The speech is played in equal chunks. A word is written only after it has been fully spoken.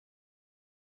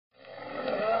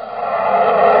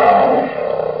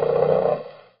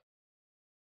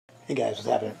guys,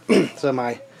 what's happening? So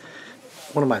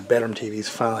one of my bedroom TVs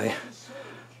finally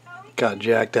got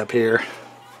jacked up here.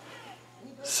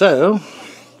 So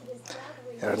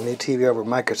got a new TV over at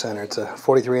Micro Center. It's a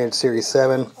 43-inch Series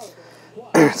 7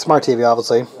 smart TV,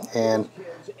 obviously, and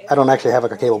I don't actually have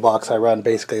like a cable box. I run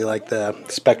basically like the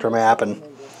Spectrum app and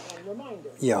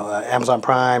Amazon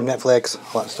Prime, Netflix,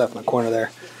 a lot of stuff in the corner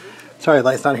there. Sorry, the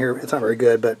light's not here. It's not very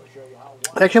good, but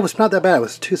actually it was not that bad. It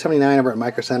was $279 over at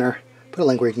Micro Center. Put a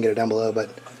link where you can get it down below. But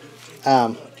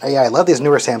yeah, I love these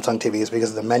newer Samsung TVs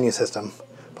because of the menu system.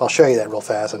 But I'll show you that real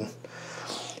fast. And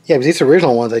yeah, because these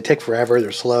original ones, they take forever.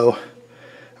 They're slow. I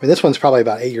mean, this one's probably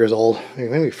about 8 years old,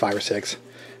 maybe 5 or 6.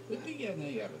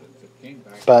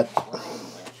 But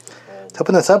to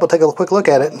open this up, we'll take a quick look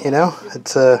at it. You know,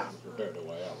 it's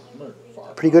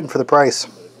pretty good for the price.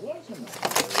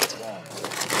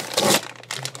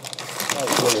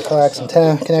 The coax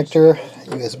antenna connector,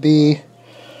 USB,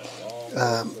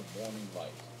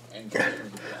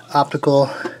 optical,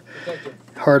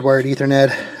 hardwired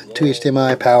Ethernet, 2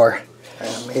 HDMI power.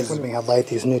 It amazes me how light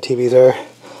these new TVs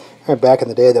are. Back in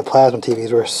the day, the plasma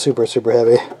TVs were super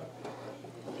heavy.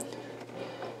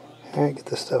 Alright, get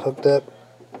this stuff hooked up.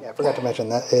 Yeah, I forgot to mention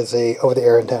that is a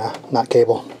over-the-air antenna, not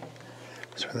cable.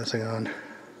 Let's turn this thing on.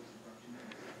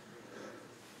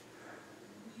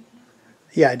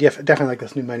 Yeah, I definitely like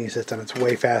this new menu system. It's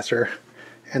way faster.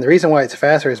 And the reason why it's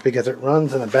faster is because it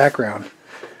runs in the background.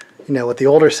 You know, with the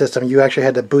older system, you actually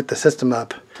had to boot the system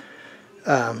up.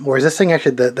 Whereas this thing,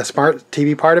 actually, the smart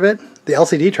TV part of it, the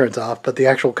LCD turns off, but the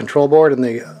actual control board and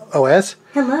the OS...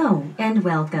 Hello, and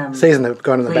welcome. ...stays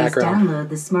going in the background. Please download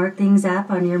the SmartThings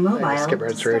app on your mobile. Skip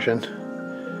registration.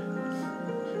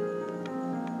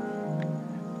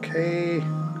 Okay,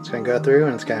 it's going to go through,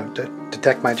 and it's going to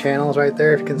detect my channels right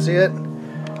there, if you can see it.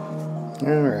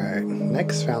 Alright,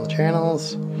 next, found the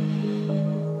channels.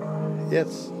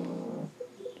 Yes.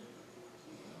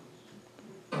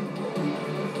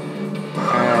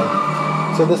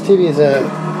 Alright, so this TV is a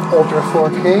Ultra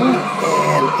 4K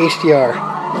and HDR.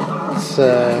 It's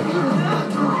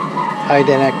high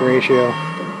dynamic ratio.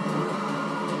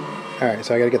 Alright,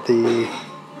 so I gotta get the...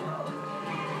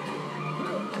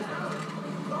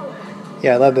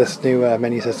 Yeah, I love this new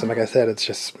menu system. Like I said, it's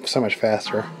just so much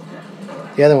faster.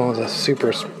 The other one was a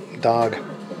super dog.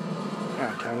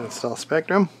 Alright, time to install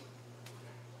Spectrum.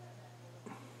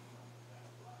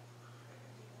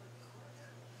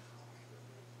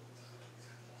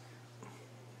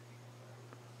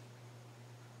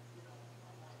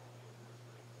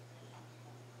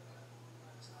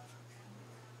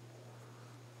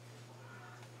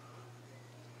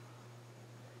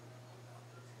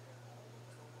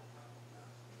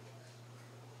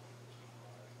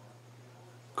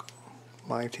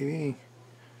 Live TV.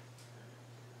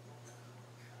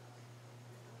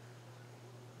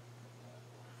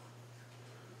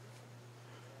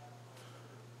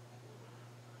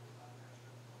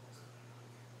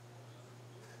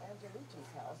 Angelichi's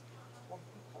house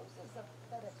poses a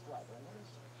FedEx driver in the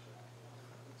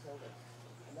utility.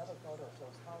 Another photo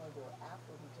shows Hollander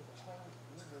after he took a train to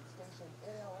Union Station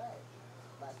in LA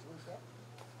last weekend.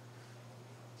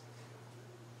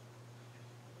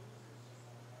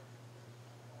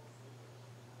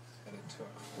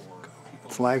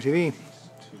 It's live TV.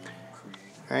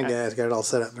 Alright guys, got it all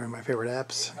set up. They're my favorite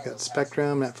apps. Got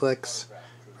Spectrum, Netflix,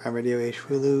 Prime Video,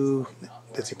 Hulu,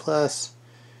 Disney Plus.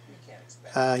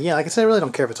 Yeah, like I said, I really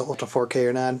don't care if it's Ultra 4K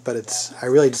or not, but I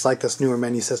really just like this newer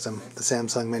menu system, the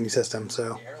Samsung menu system.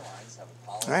 So,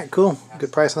 alright, cool.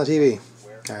 Good price on the TV.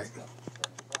 Alright.